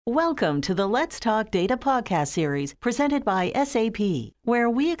Welcome to the Let's Talk Data podcast series presented by SAP, where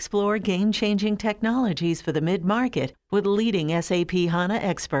we explore game-changing technologies for the mid-market with leading SAP HANA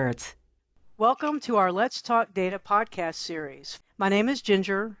experts. Welcome to our Let's Talk Data podcast series. My name is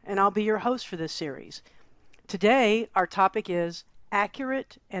Ginger, and I'll be your host for this series. Today, our topic is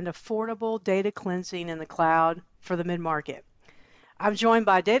accurate and affordable data cleansing in the cloud for the mid-market. I'm joined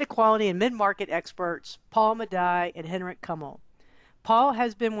by data quality and mid-market experts Paul Madai and Henrik Kummel. Paul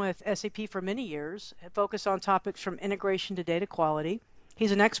has been with SAP for many years, focused on topics from integration to data quality.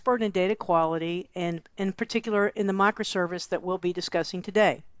 He's an expert in data quality and in particular in the microservice that we'll be discussing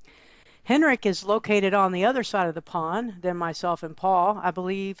today. Henrik is located on the other side of the pond than myself and Paul. I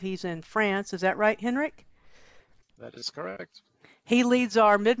believe he's in France. Is that right, Henrik? That is correct. He leads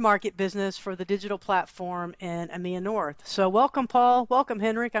our mid-market business for the digital platform in EMEA North. So welcome, Paul. Welcome,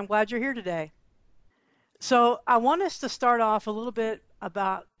 Henrik. I'm glad you're here today. So I want us to start off a little bit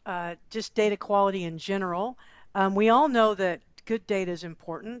about just data quality in general. We all know that good data is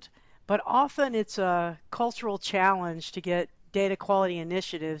important, but often it's a cultural challenge to get data quality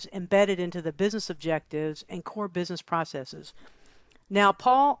initiatives embedded into the business objectives and core business processes. Now,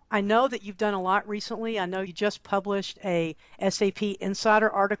 Paul, I know that you've done a lot recently. I know you just published a SAP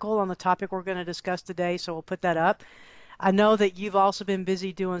Insider article on the topic we're going to discuss today, so we'll put that up. I know that you've also been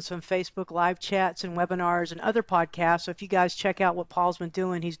busy doing some Facebook live chats and webinars and other podcasts, so if you guys check out what Paul's been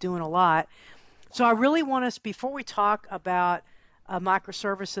doing, he's doing a lot. So I really want us, before we talk about a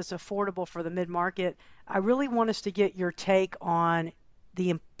microservice that's affordable for the mid-market, I really want us to get your take on the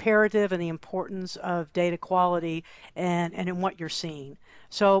imperative and the importance of data quality and in what you're seeing.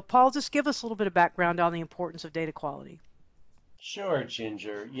 So Paul, just give us a little bit of background on the importance of data quality. Sure,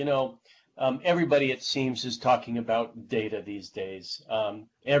 Ginger. Everybody, it seems, is talking about data these days.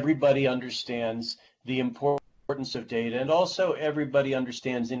 Everybody understands the importance of data, and also everybody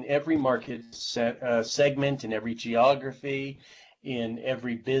understands in every market segment, in every geography, in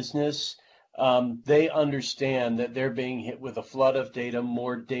every business, they understand that they're being hit with a flood of data,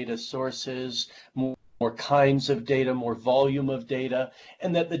 more data sources, more kinds of data, more volume of data,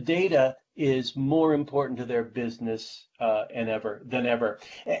 and that the data is more important to their business than ever.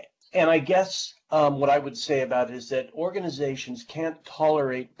 And I guess what I would say about it is that organizations can't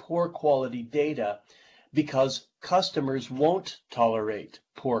tolerate poor quality data because customers won't tolerate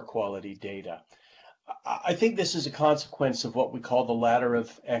poor quality data. I think this is a consequence of what we call the ladder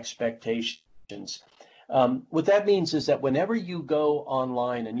of expectations. What that means is that whenever you go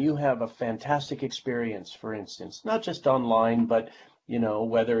online and you have a fantastic experience, for instance, not just online, but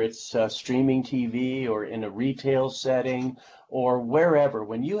whether it's streaming TV or in a retail setting or wherever,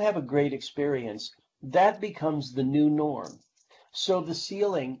 when you have a great experience, that becomes the new norm. So the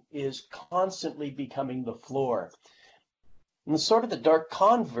ceiling is constantly becoming the floor. And sort of the dark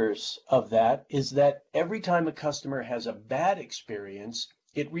converse of that is that every time a customer has a bad experience,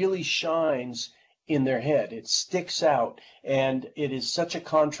 it really shines in their head. It sticks out, and it is such a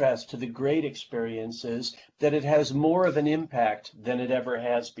contrast to the great experiences that it has more of an impact than it ever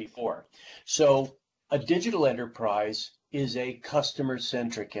has before. So a digital enterprise is a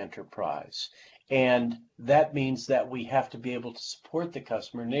customer-centric enterprise. And that means that we have to be able to support the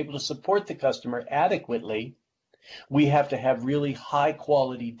customer, and able to support the customer adequately. We have to have really high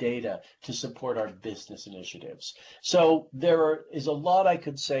quality data to support our business initiatives. So there is a lot I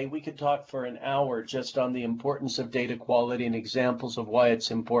could say. We could talk for an hour just on the importance of data quality and examples of why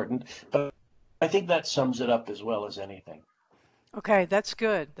it's important, but I think that sums it up as well as anything. Okay, that's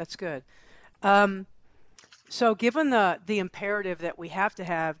good. That's good. So given the imperative that we have to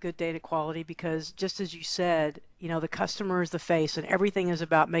have good data quality, because just as you said, the customer is the face and everything is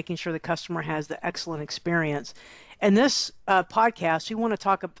about making sure the customer has the excellent experience. In this podcast, we want to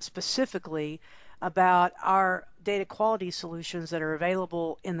talk specifically about our data quality solutions that are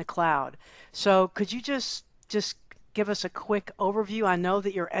available in the cloud. So could you just give us a quick overview? I know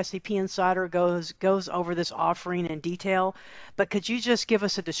that your SAP Insider goes over this offering in detail, but could you just give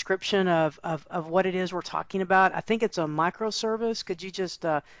us a description of what it is we're talking about? I think it's a microservice. Could you just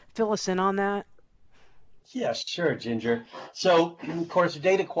fill us in on that? Yeah, sure, Ginger. So, of course,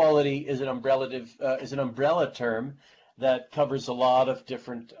 data quality is an umbrella term that covers a lot of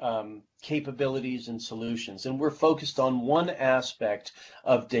different capabilities and solutions, and we're focused on one aspect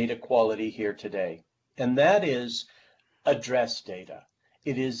of data quality here today, and that is address data.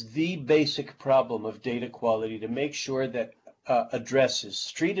 It is the basic problem of data quality to make sure that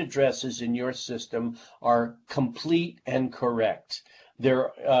street addresses in your system are complete and correct.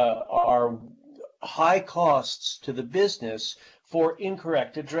 There are high costs to the business for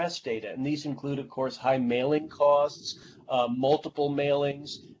incorrect address data. And these include, of course, high mailing costs, multiple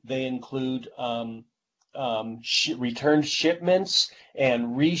mailings, They include returned shipments and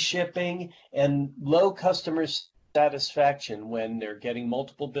reshipping and low customer satisfaction when they're getting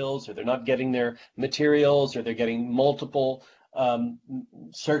multiple bills or they're not getting their materials or they're getting multiple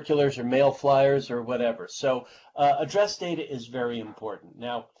circulars or mail flyers or whatever. So address data is very important.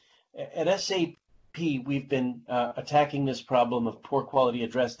 Now, at SAP, we've been attacking this problem of poor quality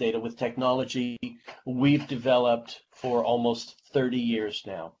address data with technology we've developed for almost 30 years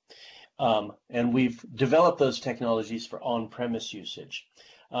now. And we've developed those technologies for on-premise usage.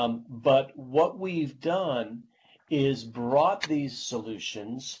 But what we've done is brought these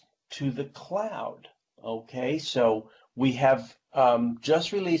solutions to the cloud. Okay, so we have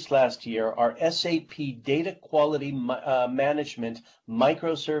just released last year our SAP Data Quality Management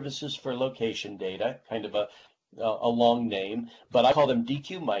Microservices for Location Data, kind of a long name, but I call them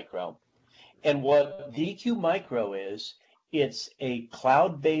DQ Micro. And what DQ Micro is, it's a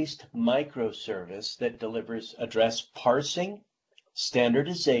cloud-based microservice that delivers address parsing,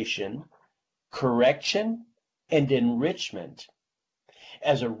 standardization, correction, and enrichment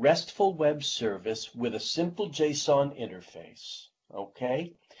as a RESTful web service with a simple JSON interface.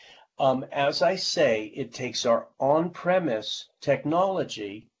 Okay? As I say, it takes our on-premise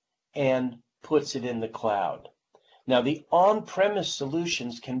technology and puts it in the cloud. Now, the on-premise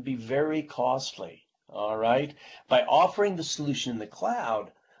solutions can be very costly. All right. By offering the solution in the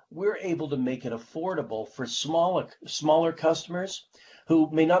cloud, we're able to make it affordable for smaller customers who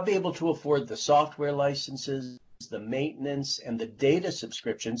may not be able to afford the software licenses, the maintenance, and the data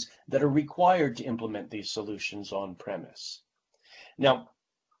subscriptions that are required to implement these solutions on premise. Now,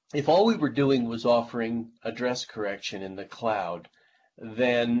 if all we were doing was offering address correction in the cloud,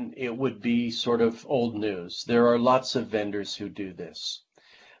 then it would be sort of old news. There are lots of vendors who do this.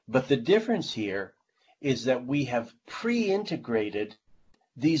 But the difference here is that we have pre-integrated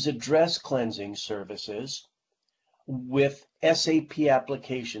these address cleansing services with SAP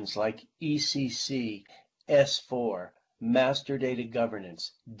applications like ECC, S4, Master Data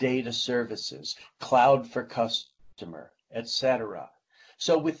Governance, Data Services, Cloud for Customer, etc.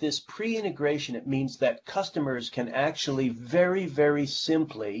 So with this pre-integration, it means that customers can actually very, very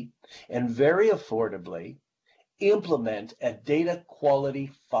simply and very affordably implement a data quality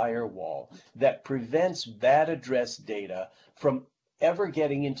firewall that prevents bad address data from ever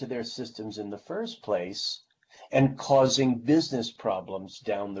getting into their systems in the first place and causing business problems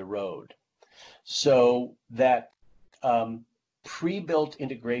down the road. So that pre-built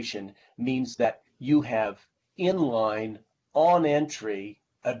integration means that you have inline on entry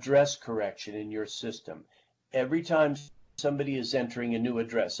address correction in your system. Every time somebody is entering a new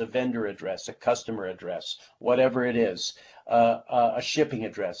address, a vendor address, a customer address, whatever it is, a shipping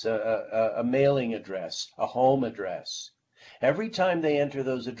address, a mailing address, a home address. Every time they enter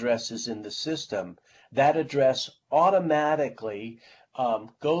those addresses in the system, that address automatically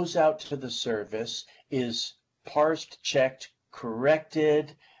goes out to the service, is parsed, checked,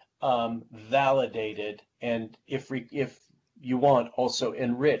 corrected, validated, and if you want, also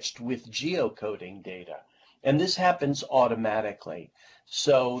enriched with geocoding data. And this happens automatically.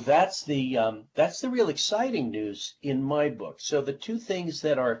 So that's the real exciting news in my book. So the two things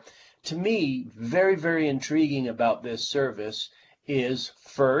that are, to me, very, very intriguing about this service is,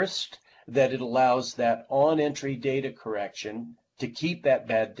 first, that it allows that on-entry data correction to keep that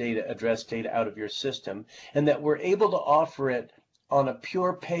bad data, address data, out of your system, and that we're able to offer it on a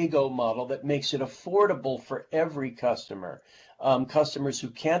pure pay-go model that makes it affordable for every customer. Customers who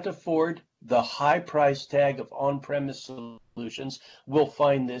can't afford the high price tag of on-premise solutions will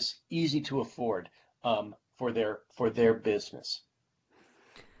find this easy to afford for their business.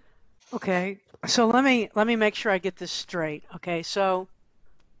 Okay, so let me make sure I get this straight. Okay, so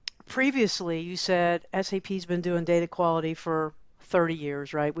previously you said SAP's been doing data quality for 30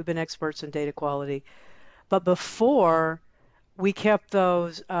 years, right? We've been experts in data quality. But before, we kept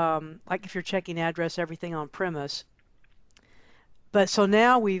those, like if you're checking address, everything on premise. But so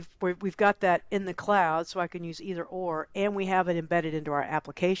now we've got that in the cloud, so I can use either or, and we have it embedded into our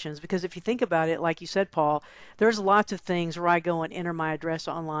applications. Because if you think about it, like you said, Paul, there's lots of things where I go and enter my address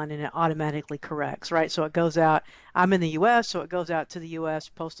online and it automatically corrects, right? So it goes out. I'm in the U.S., so it goes out to the U.S.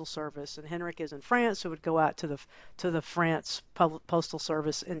 Postal Service, and Henrik is in France, so it would go out to the France Postal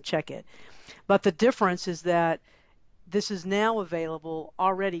Service and check it. But the difference is that this is now available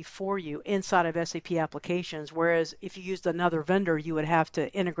already for you inside of SAP applications, whereas if you used another vendor, you would have to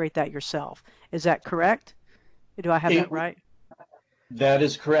integrate that yourself. Is that correct? Do I have that right? That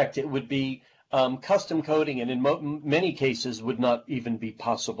is correct. It would be custom coding, and in many cases would not even be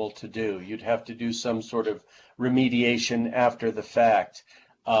possible to do. You'd have to do some sort of remediation after the fact.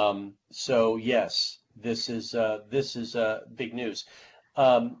 So yes, this is big news.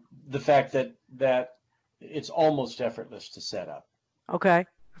 The fact that it's almost effortless to set up. Okay.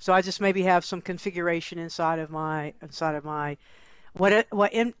 So I just maybe have some configuration inside of my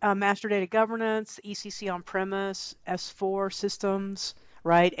what in master data governance, ECC on premise, S4 systems,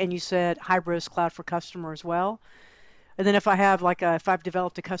 right? And you said hybris cloud for customer as well. And then if I have if I've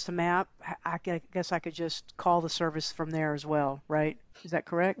developed a custom app, guess I could just call the service from there as well, right? Is that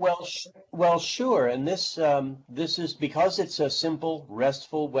correct? Well, sure. And this is because it's a simple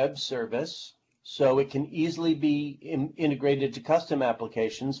RESTful web service, so it can easily be integrated to custom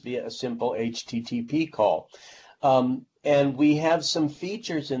applications via a simple HTTP call. And we have some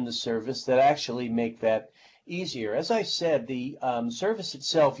features in the service that actually make that easier. As I said, the service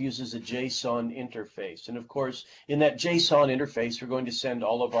itself uses a JSON interface. And of course, in that JSON interface, we're going to send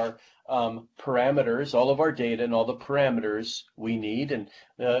all of our parameters, all of our data, and all the parameters we need, and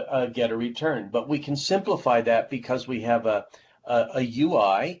get a return. But we can simplify that because we have a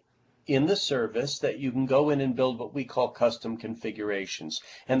UI in the service that you can go in and build what we call custom configurations.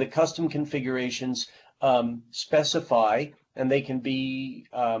 And the custom configurations specify, and they can be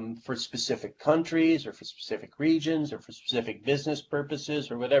for specific countries or for specific regions or for specific business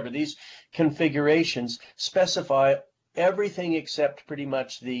purposes or whatever. These configurations specify everything except pretty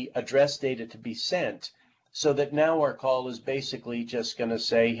much the address data to be sent, so that now our call is basically just going to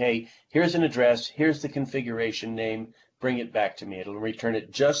say, hey, here's an address, here's the configuration name, bring it back to me. It'll return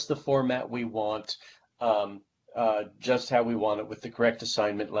it just the format we want, just how we want it, with the correct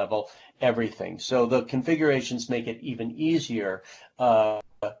assignment level, everything. So the configurations make it even easier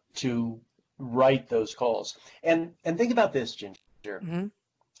to write those calls. And think about this, Ginger. Mm-hmm.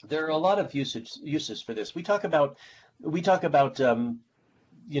 There are a lot of uses for this. We talk about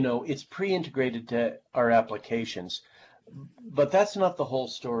it's pre-integrated to our applications, but that's not the whole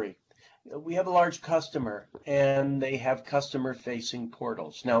story. We have a large customer, and they have customer-facing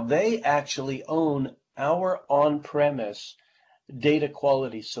portals. Now, they actually own our on-premise data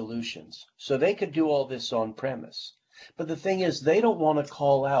quality solutions. So they could do all this on-premise. But the thing is, they don't want to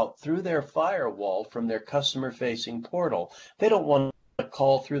call out through their firewall from their customer-facing portal. They don't want to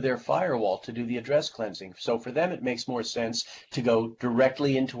call through their firewall to do the address cleansing. So for them, it makes more sense to go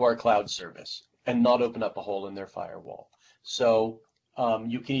directly into our cloud service and not open up a hole in their firewall. So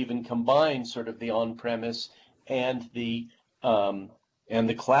you can even combine sort of the on-premise and the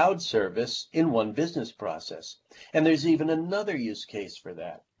cloud service in one business process. And there's even another use case for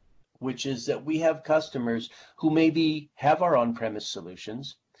that, which is that we have customers who maybe have our on-premise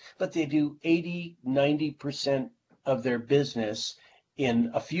solutions, but they do 80, 90% of their business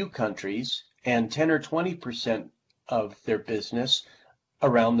in a few countries and 10 or 20% of their business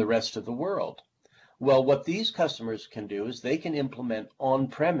around the rest of the world. Well, what these customers can do is they can implement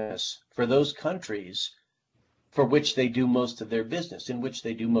on-premise for those countries for which they do most of their business,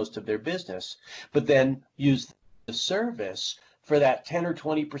 but then use the service for that 10 or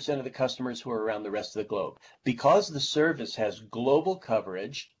 20% of the customers who are around the rest of the globe. Because the service has global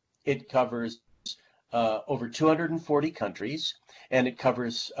coverage, it covers over 240 countries, and it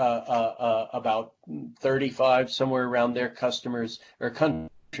covers about 35, somewhere around their customers or countries,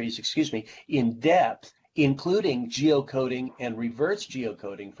 in depth, including geocoding and reverse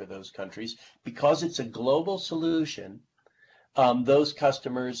geocoding for those countries. Because it's a global solution, those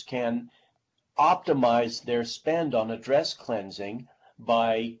customers can optimize their spend on address cleansing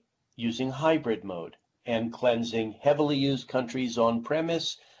by using hybrid mode and cleansing heavily used countries on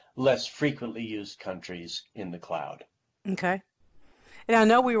premise, less frequently used countries in the cloud. Okay. And I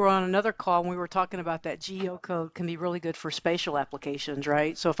know we were on another call and we were talking about that geocode can be really good for spatial applications,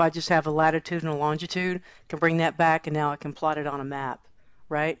 right? So if I just have a latitude and a longitude, I can bring that back and now I can plot it on a map,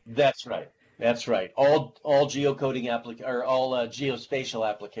 right? That's right. That's right. All geocoding all geospatial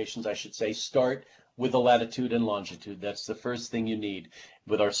applications, I should say, start with a latitude and longitude. That's the first thing you need.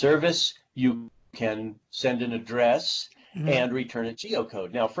 With our service, you can send an address and return a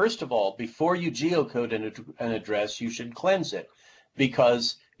geocode. Now, first of all, before you geocode an address, you should cleanse it,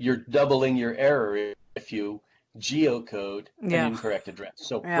 because you're doubling your error if you geocode an incorrect address.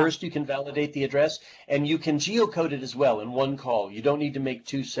 So first you can validate the address, and you can geocode it as well in one call. You don't need to make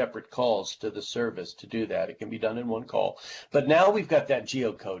two separate calls to the service to do that. It can be done in one call. But now we've got that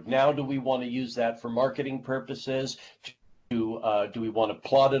geocode. Now do we want to use that for marketing purposes? Do we want to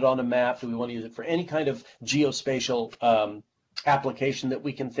plot it on a map? Do we want to use it for any kind of geospatial application that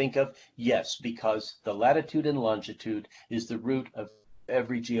we can think of? Yes, because the latitude and longitude is the root of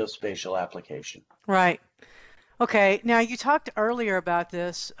every geospatial application. Right. Okay, now you talked earlier about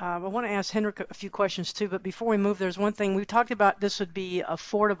this. I want to ask Henrik a few questions too, but before we move, there's one thing we talked about. This would be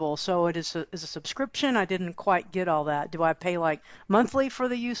affordable, so it is a subscription. I didn't quite get all that. Do I pay like monthly for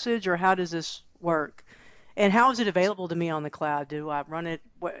the usage, or how does this work? And how is it available to me on the cloud? Do I run it?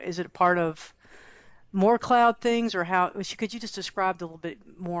 What, is it a part of more cloud things, or how? Could you just describe a little bit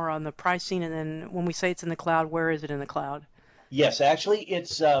more on the pricing, and then when we say it's in the cloud, where is it in the cloud? Yes, actually,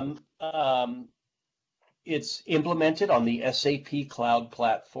 it's implemented on the SAP Cloud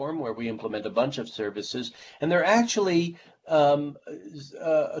Platform, where we implement a bunch of services, and there are actually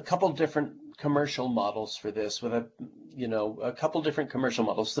a couple different commercial models for this. With a couple different commercial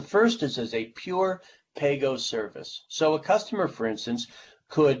models. The first is as a pure pay-go service. So a customer, for instance,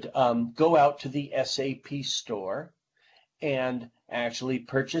 could go out to the SAP store and actually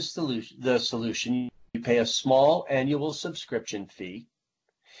purchase the solution. You pay a small annual subscription fee,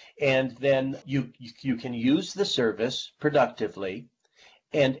 and then you can use the service productively,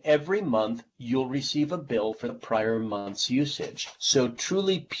 and every month you'll receive a bill for the prior month's usage. So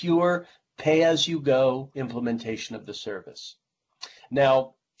truly pure pay-as-you-go implementation of the service.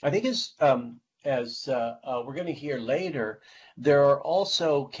 Now, I think as we're going to hear later, there are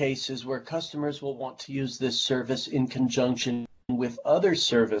also cases where customers will want to use this service in conjunction with other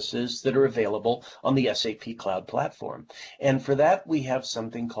services that are available on the SAP Cloud Platform. And for that, we have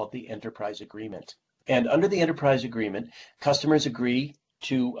something called the Enterprise Agreement. And under the Enterprise Agreement, customers agree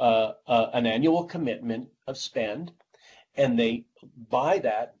to an annual commitment of spend, and they buy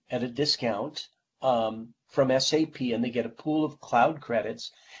that at a discount from SAP, and they get a pool of cloud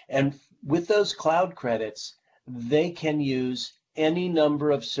credits. And with those cloud credits, they can use any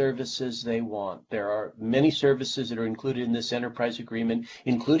number of services they want. There are many services that are included in this enterprise agreement,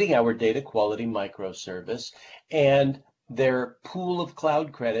 including our data quality microservice, and their pool of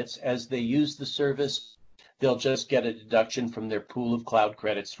cloud credits. As they use the service, they'll just get a deduction from their pool of cloud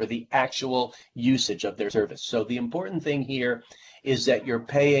credits for the actual usage of their service. So the important thing here is that you're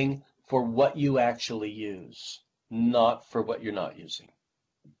paying for what you actually use, not for what you're not using.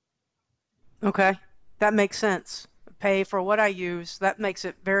 Okay, that makes sense. Pay for what I use. That makes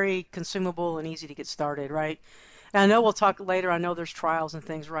it very consumable and easy to get started, right? And I know we'll talk later. I know there's trials and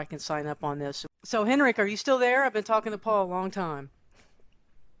things where I can sign up on this. So Henrik, are you still there? I've been talking to Paul a long time.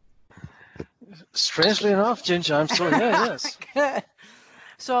 Strangely enough, Ginger, I'm still here, yes. Good.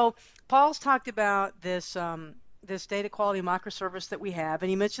 So Paul's talked about this this data quality microservice that we have, and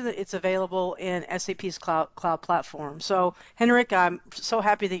he mentioned that it's available in SAP's cloud platform. So Henrik, I'm so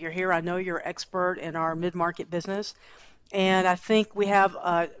happy that you're here. I know you're an expert in our mid-market business, and I think we have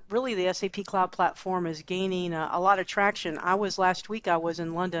really the SAP cloud platform is gaining a lot of traction. Last week I was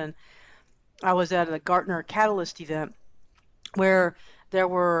in London. I was at a Gartner Catalyst event where there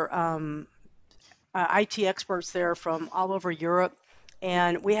were IT experts there from all over Europe,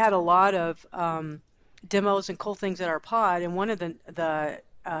 and we had a lot of demos and cool things at our pod. And one of the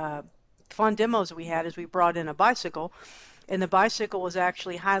fun demos that we had is we brought in a bicycle, and the bicycle was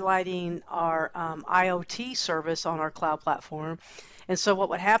actually highlighting our IoT service on our cloud platform. And so what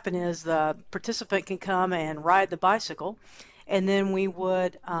would happen is the participant can come and ride the bicycle, and then we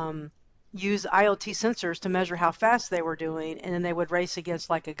would use IoT sensors to measure how fast they were doing, and then they would race against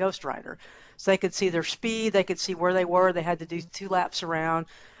like a Ghost Rider. So they could see their speed, they could see where they were, they had to do 2 laps around.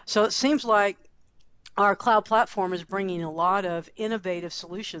 So it seems like our cloud platform is bringing a lot of innovative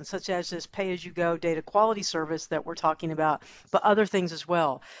solutions, such as this pay-as-you-go data quality service that we're talking about, but other things as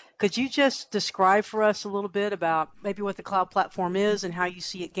well. Could you just describe for us a little bit about maybe what the cloud platform is and how you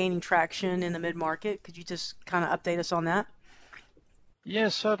see it gaining traction in the mid-market? Could you just kind of update us on that?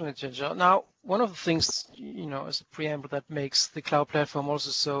 Yes, certainly, Ginger. Now, one of the things, as a preamble that makes the cloud platform also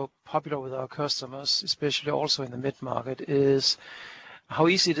so popular with our customers, especially also in the mid-market, is how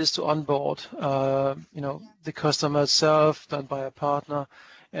easy it is to onboard, the customer itself, done by a partner,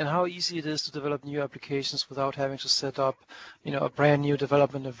 and how easy it is to develop new applications without having to set up, a brand new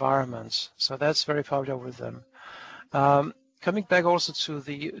development environment. So that's very popular with them. Coming back also to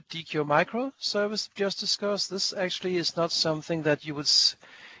the DQ micro service just discussed, this actually is not something that you would,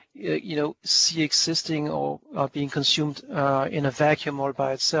 see existing or being consumed in a vacuum all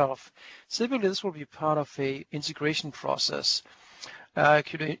by itself. Typically, this will be part of a integration process.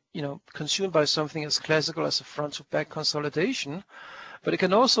 Could consumed by something as classical as a front-to-back consolidation, but it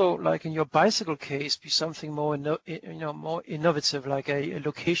can also, like in your bicycle case, be something more, more innovative, like a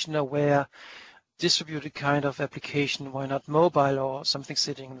location-aware, distributed kind of application. Why not mobile or something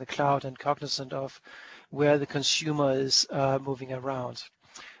sitting in the cloud and cognizant of where the consumer is moving around?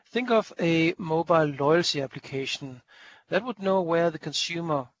 Think of a mobile loyalty application that would know where the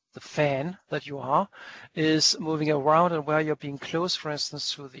consumer the fan that you are, is moving around and where you're being close, for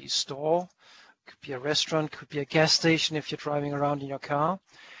instance, to the store, could be a restaurant, could be a gas station if you're driving around in your car.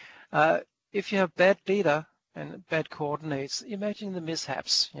 If you have bad data and bad coordinates, imagine the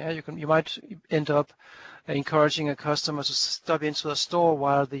mishaps. Yeah, you might end up encouraging a customer to stop into a store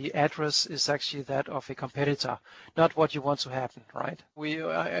while the address is actually that of a competitor, not what you want to happen, right? We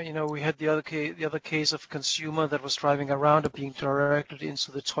had the other case of a consumer that was driving around and being directed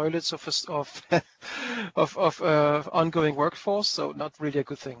into the toilets of ongoing workforce, so not really a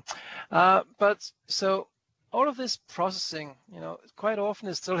good thing. But so all of this processing, quite often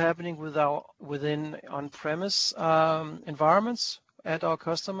is still happening within on-premise environments at our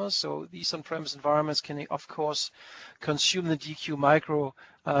customers. So these on-premise environments can, of course, consume the DQ Micro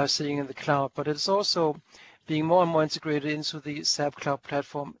sitting in the cloud, but it's also being more and more integrated into the SAP Cloud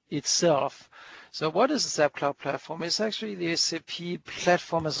Platform itself. So what is the SAP Cloud Platform? It's actually the SAP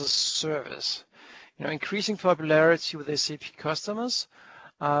Platform as a Service. Increasing popularity with SAP customers,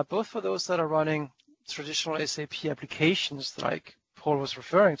 both for those that are running traditional SAP applications like Paul was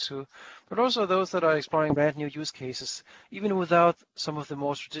referring to, but also those that are exploring brand new use cases, even without some of the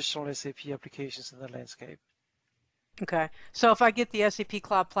more traditional SAP applications in the landscape. Okay, so if I get the SAP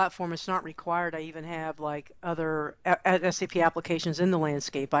Cloud Platform, it's not required I even have like other SAP applications in the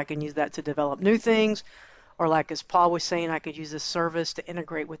landscape. I can use that to develop new things, or like as Paul was saying, I could use this service to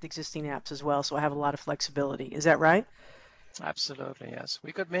integrate with existing apps as well, so I have a lot of flexibility. Is that right? Absolutely, yes.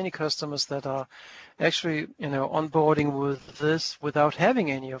 We got many customers that are actually, onboarding with this without having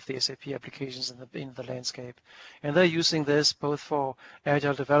any of the SAP applications in the landscape, and they're using this both for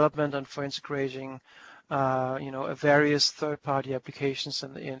agile development and for integrating, various third-party applications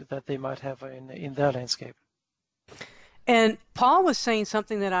that they might have in their landscape. And Paul was saying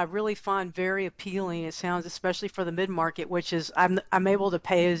something that I really find very appealing. It sounds, especially for the mid-market, which is I'm able to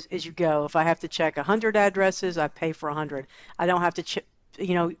pay as you go. If I have to check 100 addresses, I pay for 100. I don't have to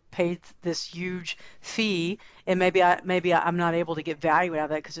pay this huge fee, and maybe I'm not able to get value out of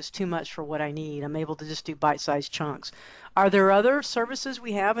that because it's too much for what I need. I'm able to just do bite-sized chunks. Are there other services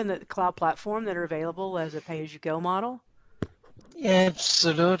we have in the cloud platform that are available as a pay-as-you-go model? Yeah,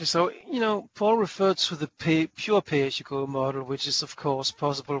 absolutely. So, Paul referred to the pure pay-as-you-go model, which is of course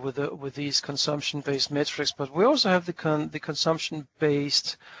possible with these consumption-based metrics. But we also have the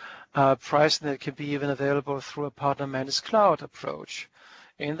consumption-based pricing that can be even available through a partner-managed cloud approach.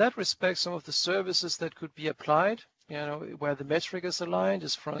 In that respect, some of the services that could be applied, where the metric is aligned,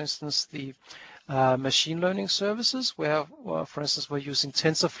 is, for instance, the machine learning services, where, for instance, we're using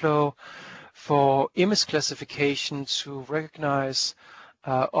TensorFlow for image classification to recognize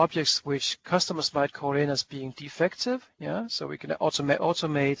objects which customers might call in as being defective. Yeah, so we can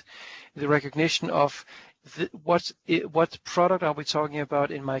automate the recognition of what product are we talking about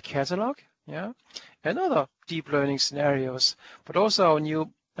in my catalog. Yeah, and other deep learning scenarios, but also our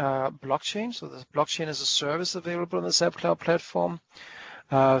new blockchain. So the blockchain is a service available on the SAP Cloud Platform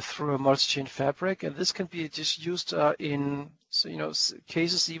through a multi-chain fabric, and this can be just used in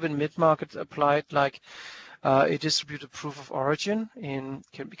cases even mid-market applied, like a distributed proof of origin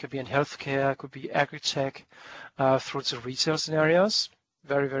could be in healthcare, could be agri-tech, through to retail scenarios.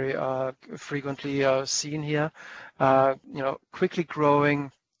 Very, very frequently seen here. Quickly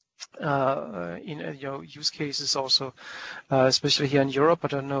growing use cases also, especially here in Europe. I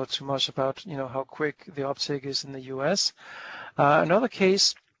don't know too much about how quick the uptake is in the US. Another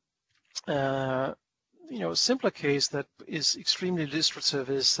case, simpler case that is extremely illustrative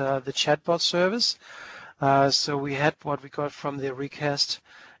is the chatbot service. So we had what we got from the Recast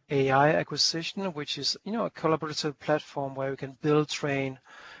AI acquisition, which is a collaborative platform where we can build, train,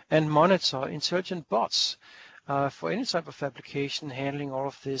 and monitor intelligent bots for any type of application handling all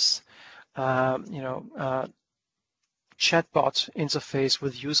of this, chatbot interface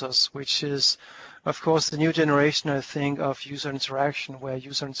with users, which is, of course, the new generation, I think, of user interaction, where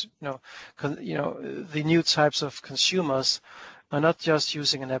users, the new types of consumers are not just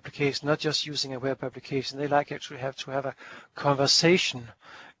using an application, not just using a web application. They actually have to have a conversation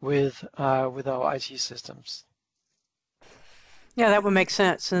with our IT systems. Yeah, that would make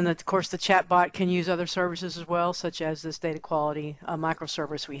sense. And of course, the chatbot can use other services as well, such as this data quality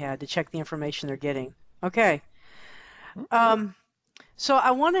microservice we had to check the information they're getting. Okay. So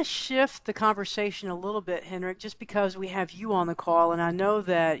I want to shift the conversation a little bit, Henrik, just because we have you on the call, and I know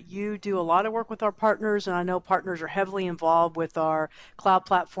that you do a lot of work with our partners, and I know partners are heavily involved with our cloud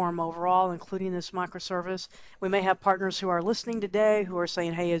platform overall, including this microservice. We may have partners who are listening today who are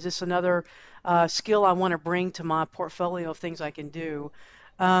saying, hey, is this another skill I want to bring to my portfolio of things I can do?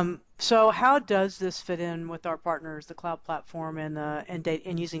 So how does this fit in with our partners, the cloud platform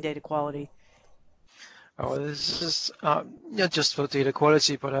and using data quality? Oh, this is not just for data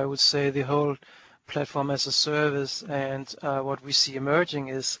quality, but I would say the whole platform as a service, and what we see emerging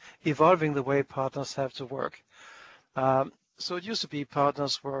is evolving the way partners have to work. So it used to be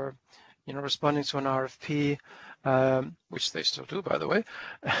partners were, responding to an RFP, which they still do, by the way,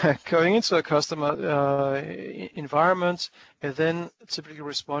 going into a customer environment, and then typically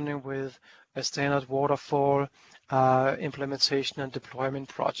responding with a standard waterfall implementation and deployment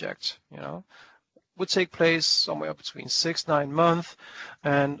project. Would take place somewhere between 6-9 months,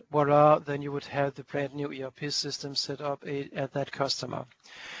 and voila, then you would have the brand new ERP system set up at that customer.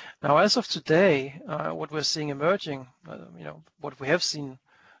 Now, as of today, what we're seeing emerging, what we have seen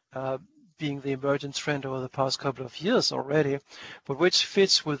being the emergent trend over the past couple of years already, but which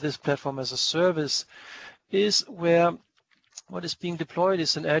fits with this platform as a service, is where what is being deployed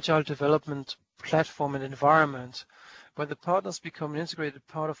is an agile development platform and environment where the partners become an integrated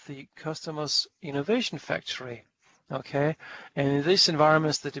part of the customer's innovation factory. Okay, and in these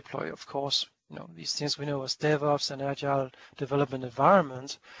environments they deploy, of course, these things we know as DevOps and agile development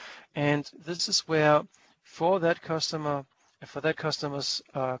environment. And this is where for that customer, for that customer's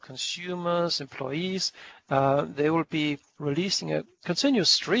consumers, employees, they will be releasing a continuous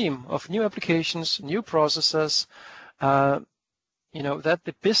stream of new applications, new processes, that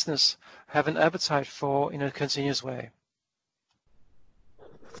the business have an appetite for in a continuous way.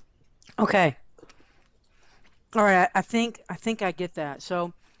 Okay. All right. I think I get that.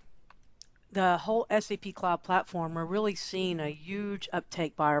 So the whole SAP Cloud Platform, we're really seeing a huge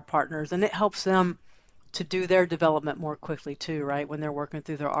uptake by our partners, and it helps them to do their development more quickly too, right? When they're working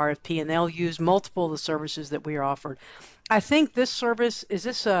through their RFP, and they'll use multiple of the services that we are offered. I think this service, is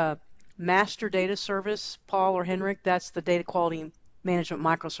this a master data service, Paul or Henrik? That's the data quality management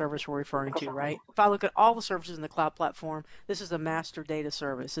microservice we're referring to, right? If I look at all the services in the cloud platform, this is a master data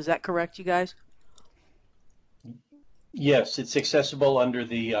service. Is that correct, you guys? Yes, it's accessible under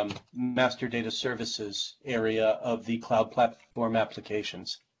the master data services area of the cloud platform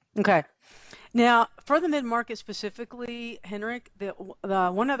applications. Okay. Now, for the mid-market specifically, Henrik, the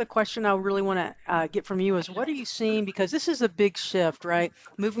one other question I really want to get from you is, what are you seeing? Because this is a big shift, right?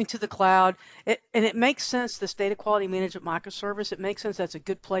 Moving to the cloud, and it makes sense, this data quality management microservice, it makes sense that's a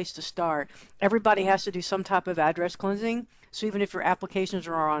good place to start. Everybody has to do some type of address cleansing. So even if your applications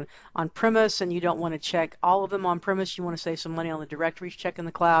are on premise and you don't want to check all of them on premise, you want to save some money on the directories, check in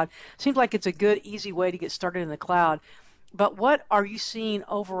the cloud. Seems like it's a good, easy way to get started in the cloud. But what are you seeing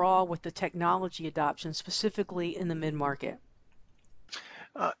overall with the technology adoption, specifically in the mid-market?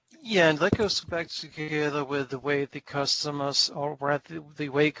 Yeah, and that goes back together with the way the customers, or the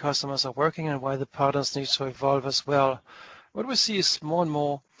way customers are working, and why the partners need to evolve as well. What we see is more and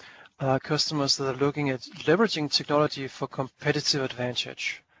more customers that are looking at leveraging technology for competitive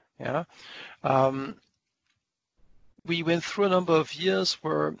advantage. Yeah. We went through a number of years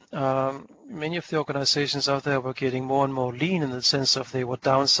where many of the organizations out there were getting more and more lean, in the sense of they were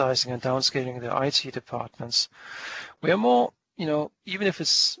downsizing and downscaling their IT departments. We are more, even if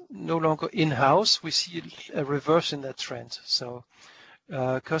it's no longer in-house, we see a reverse in that trend. So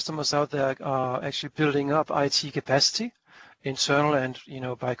customers out there are actually building up IT capacity, internal and,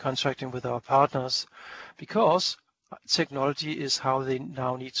 by contracting with our partners, because technology is how they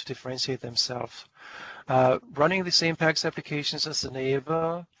now need to differentiate themselves. Running the same PACS applications as the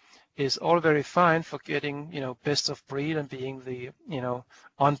neighbor is all very fine for getting, best of breed and being the,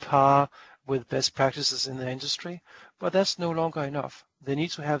 on par with best practices in the industry, but that's no longer enough. They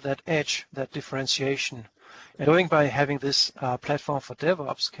need to have that edge, that differentiation. And going by having this platform for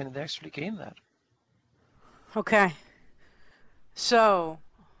DevOps can actually gain that. Okay. So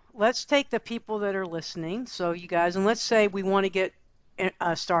let's take the people that are listening, so you guys, and let's say we want to get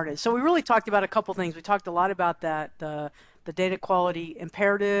started. So we really talked about a couple things. We talked a lot about that, the data quality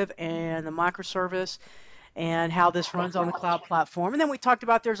imperative and the microservice and how this runs on the cloud platform. And then we talked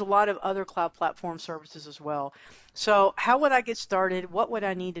about there's a lot of other cloud platform services as well. So how would I get started? What would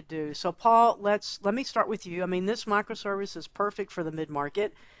I need to do? So Paul, let me start with you. I mean, this microservice is perfect for the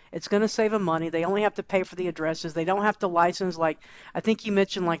mid-market. It's going to save them money. They only have to pay for the addresses. They don't have to license, like I think you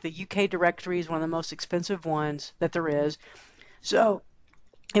mentioned, like the UK directory is one of the most expensive ones that there is. So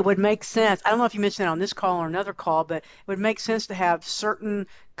it would make sense. I don't know if you mentioned that on this call or another call, but it would make sense to have certain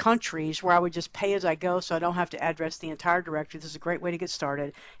countries where I would just pay as I go, so I don't have to address the entire directory. This is a great way to get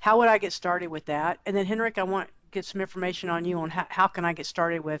started. How would I get started with that? And then Henrik, I want to get some information on you on how can I get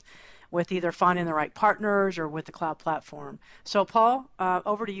started with either finding the right partners or with the cloud platform. So Paul,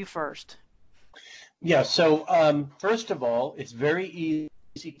 over to you first. Yeah, so first of all, it's very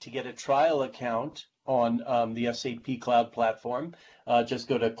to get a trial account on the SAP Cloud Platform. Just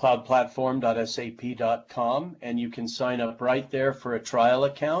go to cloudplatform.sap.com and you can sign up right there for a trial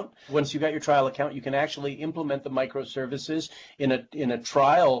account. Once you got your trial account, you can actually implement the microservices in a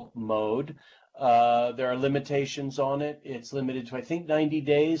trial mode. There are limitations on it. It's limited to, I think, 90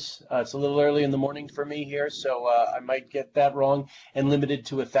 days. It's a little early in the morning for me here, so I might get that wrong, and limited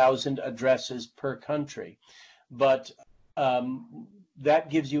to 1,000 addresses per country. But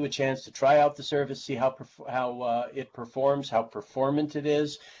that gives you a chance to try out the service, see how it performs, how performant it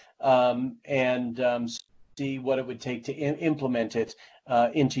is, and see what it would take to implement it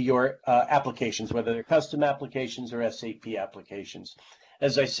into your applications, whether they're custom applications or SAP applications.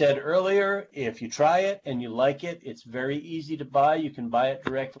 As I said earlier, if you try it and you like it, it's very easy to buy. You can buy it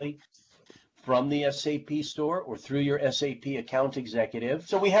directly from the SAP store or through your SAP account executive.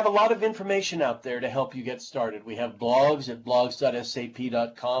 So we have a lot of information out there to help you get started. We have blogs at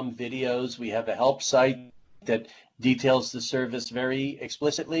blogs.sap.com, videos. We have a help site that details the service very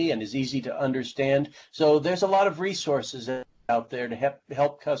explicitly and is easy to understand. So there's a lot of resources out there to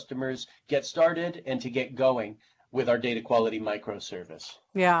help customers get started and to get going with our data quality microservice.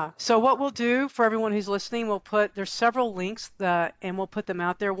 Yeah. So what we'll do for everyone who's listening, there's several links and we'll put them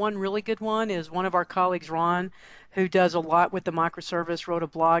out there. One really good one is one of our colleagues, Ron, who does a lot with the microservice, wrote a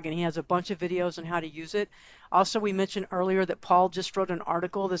blog, and he has a bunch of videos on how to use it. Also, we mentioned earlier that Paul just wrote an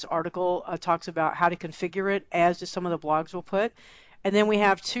article. This article talks about how to configure it, as do some of the blogs we'll put. And then we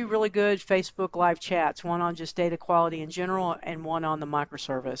have two really good Facebook live chats, one on just data quality in general and one on the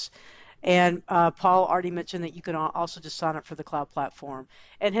microservice. And Paul already mentioned that you can also just sign up for the cloud platform.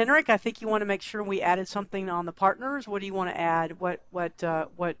 And Henrik, I think you want to make sure we added something on the partners. What do you want to add? What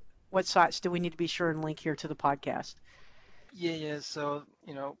sites do we need to be sure and link here to the podcast? Yeah. So,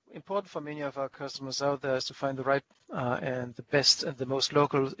 important for many of our customers out there is to find the right and the best and the most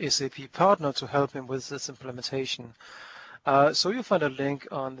local SAP partner to help them with this implementation. So you'll find a link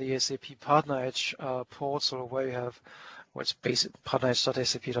on the SAP Partner Edge portal where you have what's basic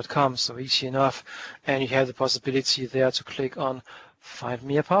partneredge.sap.com, so easy enough, and you have the possibility there to click on Find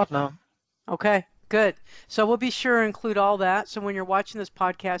Me a Partner. Okay, good. So we'll be sure to include all that. So when you're watching this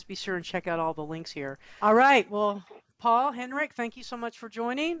podcast, be sure and check out all the links here. All right. Well, Paul, Henrik, thank you so much for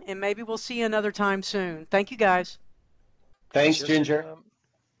joining, and maybe we'll see you another time soon. Thank you, guys. Thanks, Ginger.